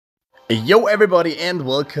Yo everybody and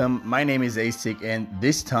welcome, my name is Asik and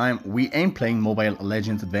this time we ain't playing Mobile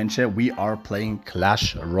Legends Adventure, we are playing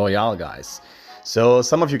Clash Royale, guys. So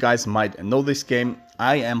some of you guys might know this game.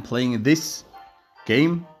 I am playing this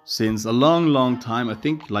game since a long time, I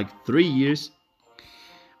think like 3 years.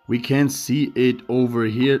 We can see it over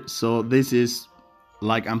here, so this is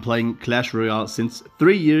like I'm playing Clash Royale since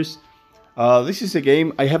 3 years. This is a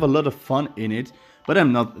game, I have a lot of fun in it, but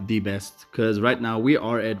I'm not the best, because right now we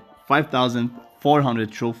are at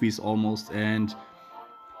 5,400 trophies almost, and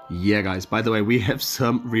yeah guys, by the way, we have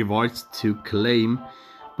some rewards to claim,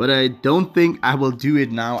 but I don't think I will do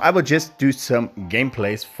it now. I will just do some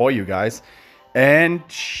gameplays for you guys, and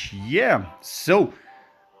yeah, so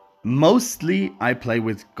mostly I play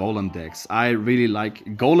with Golem decks. I really like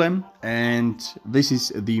Golem, and this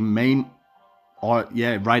is the main, or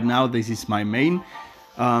yeah, right now this is my main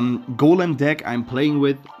Golem deck I'm playing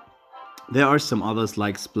with. There are some others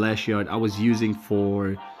like Splash Yard I was using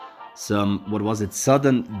for some, what was it,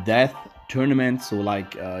 sudden death tournament. So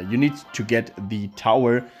like you need to get the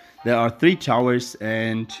tower. There are 3 towers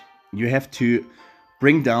and you have to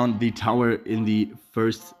bring down the tower in the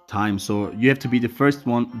first time. So you have to be the first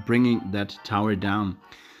one bringing that tower down.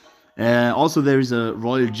 Also there is a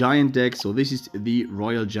Royal Giant deck. So this is the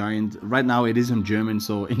Royal Giant. Right now it is in German.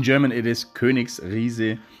 So in German it is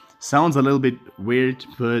Königsriese. Sounds a little bit weird,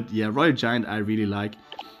 but yeah, Royal Giant I really like.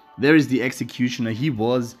 There is the Executioner. He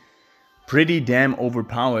was pretty damn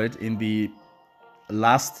overpowered in the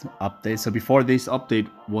last update. So before this update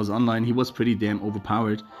was online, he was pretty damn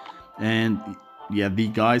overpowered. And yeah, the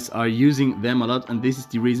guys are using them a lot. And this is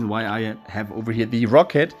the reason why I have over here the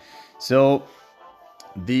Rocket. So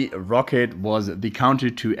the Rocket was the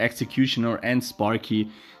counter to Executioner and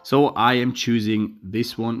Sparky. So I am choosing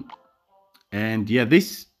this one. And yeah,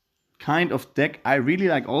 this kind of deck I really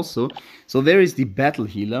like also. So there is the Battle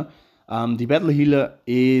Healer. The Battle Healer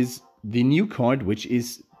is the new card, which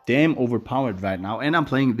is damn overpowered right now, and I'm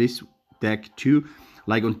playing this deck too,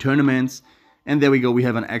 like on tournaments. And there we go, we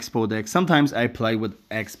have an Expo deck. Sometimes I play with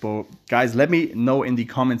Expo. Guys, let me know in the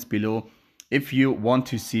comments below if you want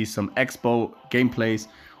to see some Expo gameplays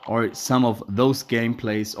or some of those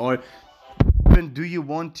gameplays, or even do you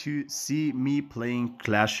want to see me playing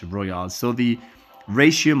Clash Royale. So the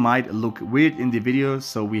ratio might look weird in the video,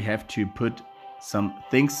 so we have to put some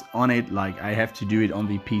things on it, like I have to do it on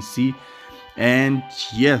the PC. And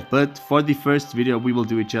yeah, but for the first video we will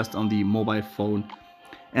do it just on the mobile phone.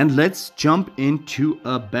 And let's jump into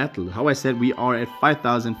a battle. How I said, we are at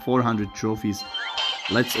 5,400 trophies.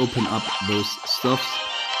 Let's open up those stuffs.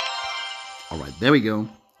 Alright, there we go.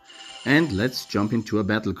 And let's jump into a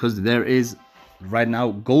battle, because there is right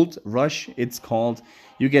now Gold Rush, it's called.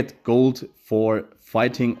 You get gold for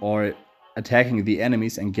fighting or attacking the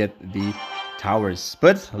enemies and get the towers.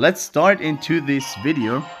 But let's start into this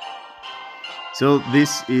video. So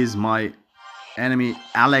this is my enemy,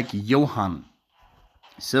 Alec Johan.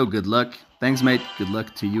 So good luck. Thanks mate, good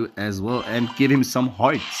luck to you as well, and give him some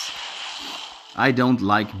hearts. I don't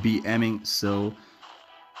like BMing, so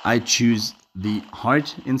I choose the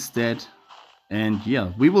heart instead. And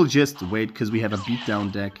yeah, we will just wait because we have a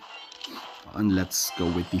beatdown deck. And let's go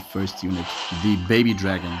with the first unit, the Baby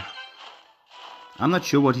Dragon. I'm not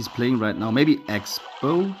sure what he's playing right now. Maybe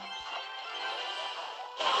Expo?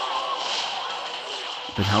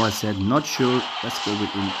 But how I said, not sure. Let's go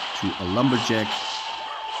with into a Lumberjack.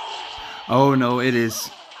 Oh no, it is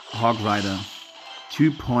Hog Rider.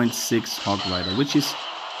 2.6 Hog Rider, which is...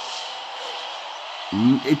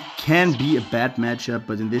 it can be a bad matchup,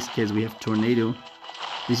 but in this case we have Tornado.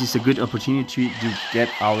 This is a good opportunity to get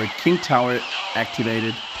our King Tower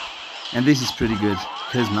activated. And this is pretty good,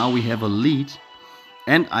 because now we have a lead.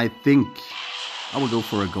 And I think I will go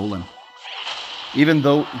for a Golem. Even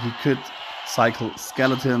though he could cycle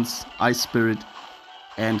Skeletons, Ice Spirit,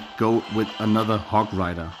 and go with another Hog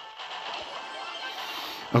Rider.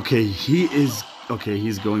 Okay, he's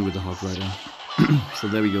going with the Hog Rider. So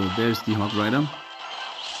there we go, there's the Hog Rider.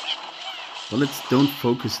 But let's don't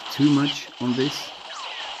focus too much on this.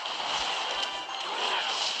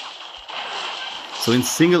 So in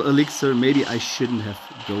single elixir, maybe I shouldn't have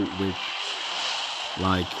go with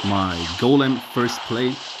like my Golem first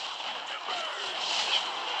play,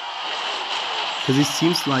 because it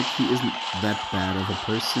seems like he isn't that bad of a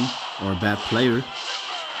person or a bad player.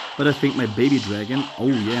 But I think my Baby Dragon, oh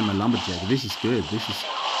yeah, my Lumberjack, this is good, this is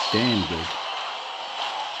damn good.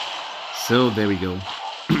 So there we go.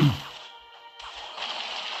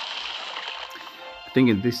 I think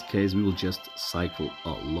in this case we will just cycle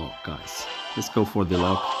a lock, guys. Let's go for the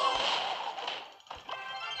lock.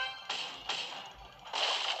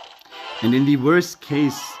 And in the worst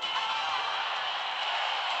case,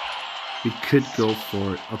 We could go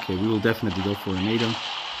for... Okay, we will definitely go for a NATO.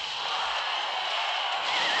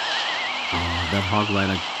 Oh, that Hog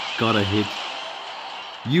Rider got a hit.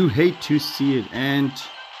 You hate to see it, and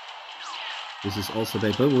this is also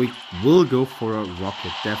bad, but we will go for a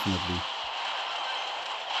rocket, definitely.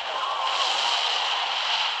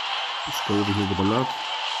 Let's go over here with a lock.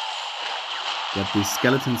 Get these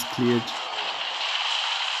skeletons cleared.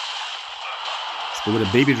 Let's go with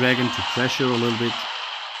a baby dragon to pressure a little bit.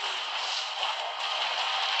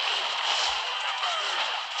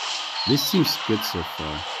 This seems good so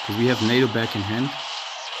far, because we have NATO back in hand.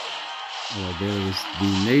 Oh, there is the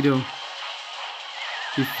NATO.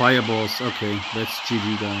 2 fireballs. Okay, that's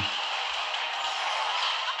GG, guy.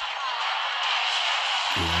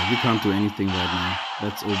 Yeah, you can't do anything right now.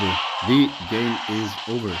 That's over. The game is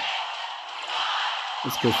over.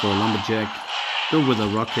 Let's go for a lumberjack. Go with a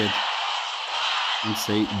rocket. And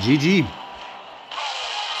say GG.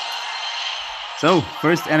 So,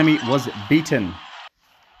 first enemy was beaten.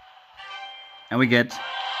 And we get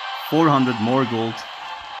 400 more gold.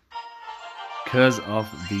 Because of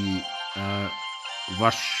the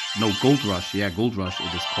gold rush. Yeah, gold rush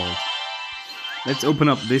it is called. Let's open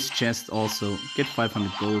up this chest also. Get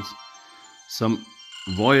 500 gold. Some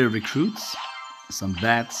royal recruits. Some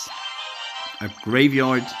bats. A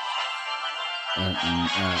graveyard.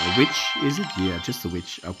 A witch, is it? Yeah, just a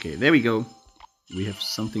witch. Okay, there we go. We have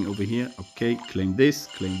something over here. Okay, claim this,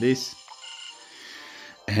 claim this.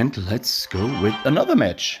 And let's go with another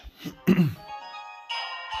match.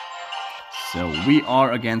 So we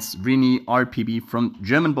are against Rini RPB from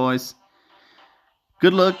German Boys.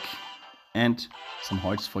 Good luck and some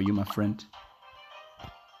hearts for you, my friend.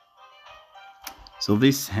 So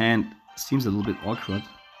this hand seems a little bit awkward.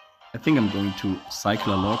 I think I'm going to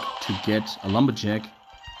cycle a lock to get a lumberjack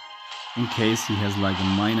in case he has like a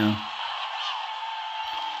minor.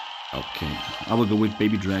 Okay, I will go with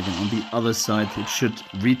baby dragon on the other side. It should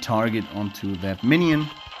retarget onto that minion,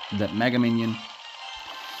 that mega minion.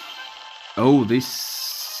 Oh, this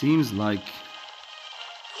seems like...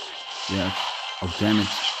 Yeah, oh damn it.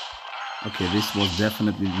 Okay, this was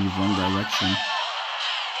definitely the wrong direction.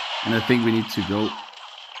 And I think we need to go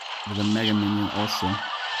with a mega minion also.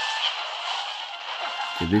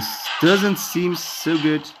 Okay, this doesn't seem so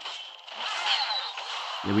good.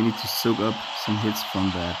 Yeah, we need to soak up some hits from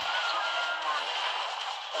that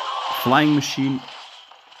flying machine.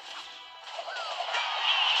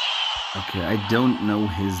 Okay, I don't know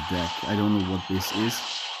his deck. I don't know what this is.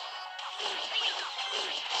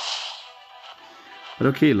 But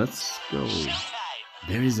okay, let's go.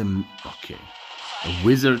 There is a... Okay. A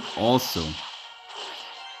wizard also.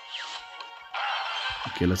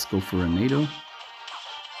 Okay, let's go for a NATO.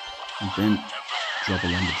 And then drop a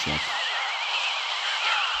lumberjack.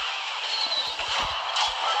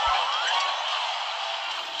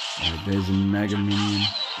 Alright, there's a mega minion.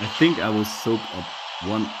 I think I will soak up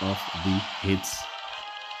one of the hits.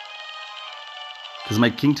 Because my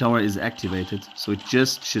king tower is activated, so it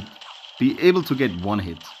just should be able to get one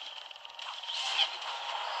hit.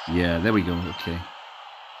 Yeah, there we go, okay.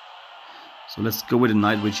 So let's go with a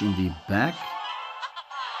night witch in the back.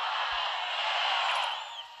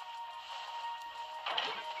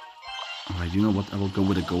 Alright, you know what, I will go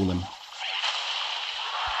with a golem.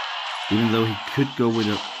 Even though he could go with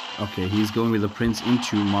a... Okay, he's going with a prince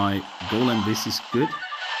into my golem. This is good.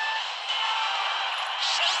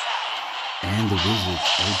 And the wizard.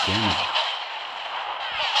 Oh, damn it.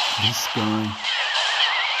 This guy.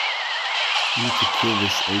 I need to kill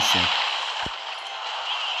this ASAP.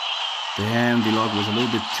 Damn, the log was a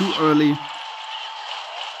little bit too early.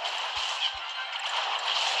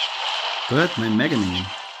 But my mega minion.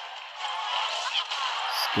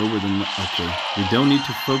 Let's go with an... Okay, we don't need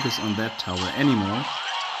to focus on that tower anymore.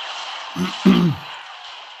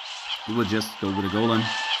 We will just go with a golem.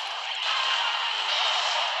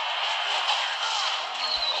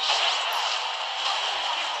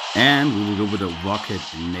 And we will go with a rocket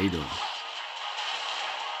NATO.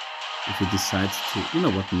 If he decides to... You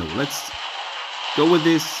know what? No, let's go with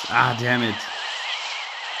this. Ah, damn it.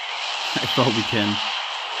 I thought we can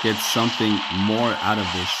get something more out of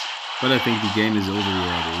this. But I think the game is over.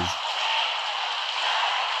 Yeah, it is.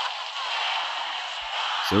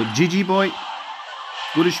 So, GG boy.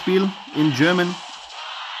 Gutes Spiel in German.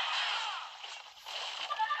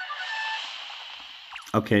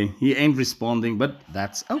 Okay, he ain't responding, but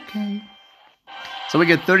that's okay. So we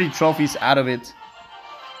get 30 trophies out of it.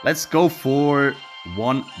 Let's go for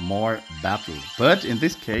one more battle. But in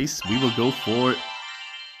this case, we will go for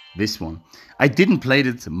this one. I didn't play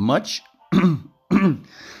it much.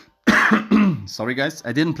 Sorry guys,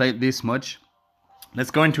 I didn't play it this much.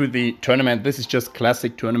 let's go into the tournament. This is just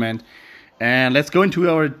classic tournament. And let's go into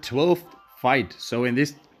our 12th fight. So in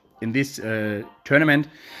this tournament,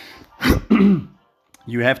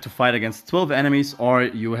 you have to fight against 12 enemies, or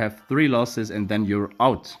you have 3 losses and then you're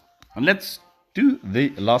out. And let's do the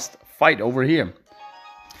last fight over here.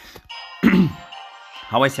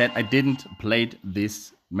 How I said, I didn't play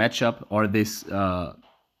this matchup or this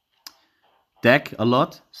deck a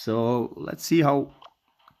lot. So let's see how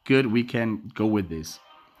good we can go with this.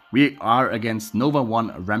 We are against Nova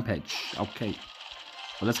 1 Rampage. Okay.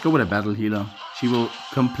 Well, let's go with a battle healer. She will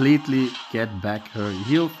completely get back her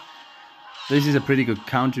health. This is a pretty good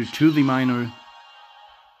counter to the miner.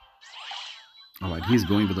 Alright, he's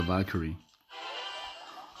going with the Valkyrie.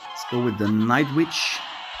 Let's go with the Night Witch.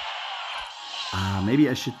 Maybe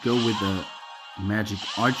I should go with the Magic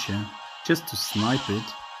Archer just to snipe it.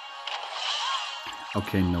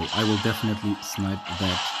 Okay, no, I will definitely snipe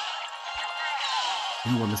that.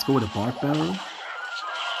 You know what, let's go with a Barb Barrel.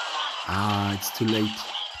 It's too late.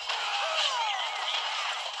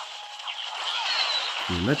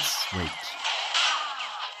 Okay, let's wait.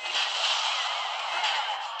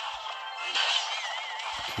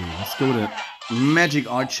 Okay, let's go with a Magic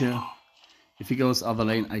Archer. If he goes other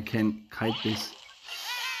lane, I can kite this.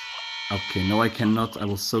 Okay, no I cannot. I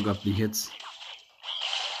will soak up the hits.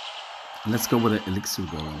 Let's go with an Elixir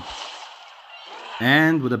Golem.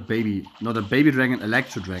 And with a baby, not a baby dragon,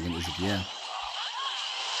 Electro Dragon is it, yeah.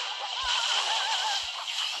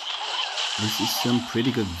 This is some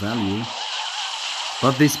pretty good value.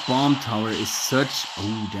 But this bomb tower is such,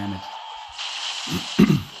 oh damn it.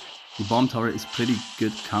 The bomb tower is pretty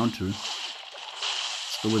good counter.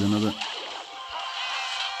 Let's go with another.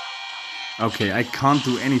 Okay, I can't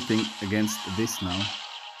do anything against this now.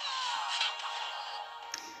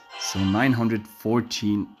 So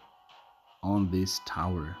 914 on this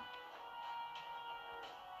tower.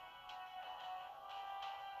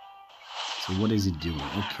 So what is he doing?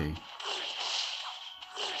 Okay.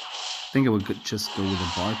 I think I would just go with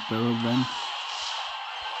a Barb Barrel then.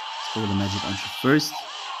 Let's go with the Magic Archer first.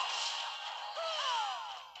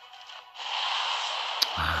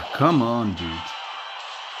 Come on, dude.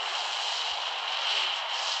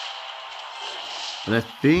 But I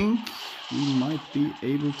think we might be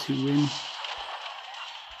able to win.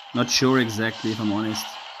 Not sure exactly, if I'm honest.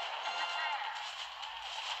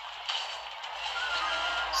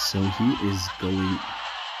 So he is going.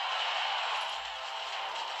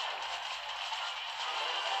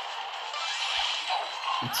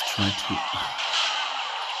 Let's try to.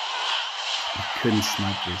 I couldn't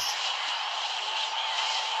snipe this.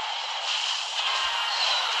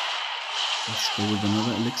 Let's go with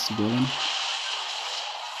another Elixir Golem.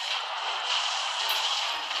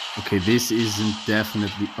 Okay, this isn't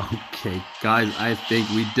definitely... Okay, guys, I think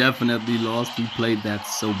we definitely lost. He played that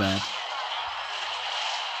so bad.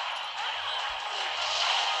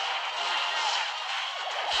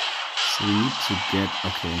 So we need to get...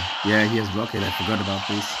 Okay, yeah, he has Rocket. I forgot about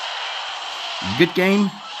this. Good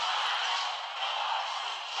game.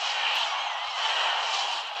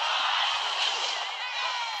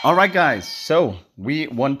 Alright, guys. So, we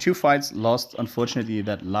won 2 fights. Lost, unfortunately,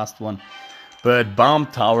 that last one. But Bomb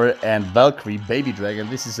Tower and Valkyrie Baby Dragon,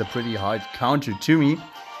 this is a pretty hard counter to me.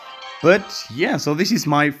 But yeah, so this is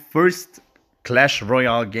my first Clash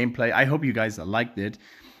Royale gameplay. I hope you guys liked it.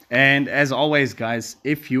 And as always, guys,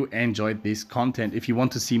 if you enjoyed this content, if you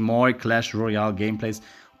want to see more Clash Royale gameplays,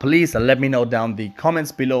 please let me know down the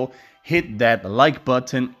comments below. Hit that like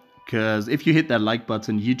button, because if you hit that like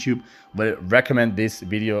button, YouTube will recommend this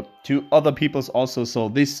video to other people also. So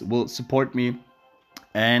this will support me.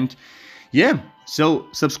 And yeah, so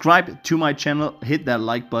subscribe to my channel, hit that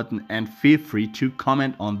like button, and feel free to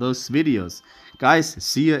comment on those videos. Guys,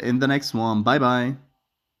 see you in the next one. Bye bye.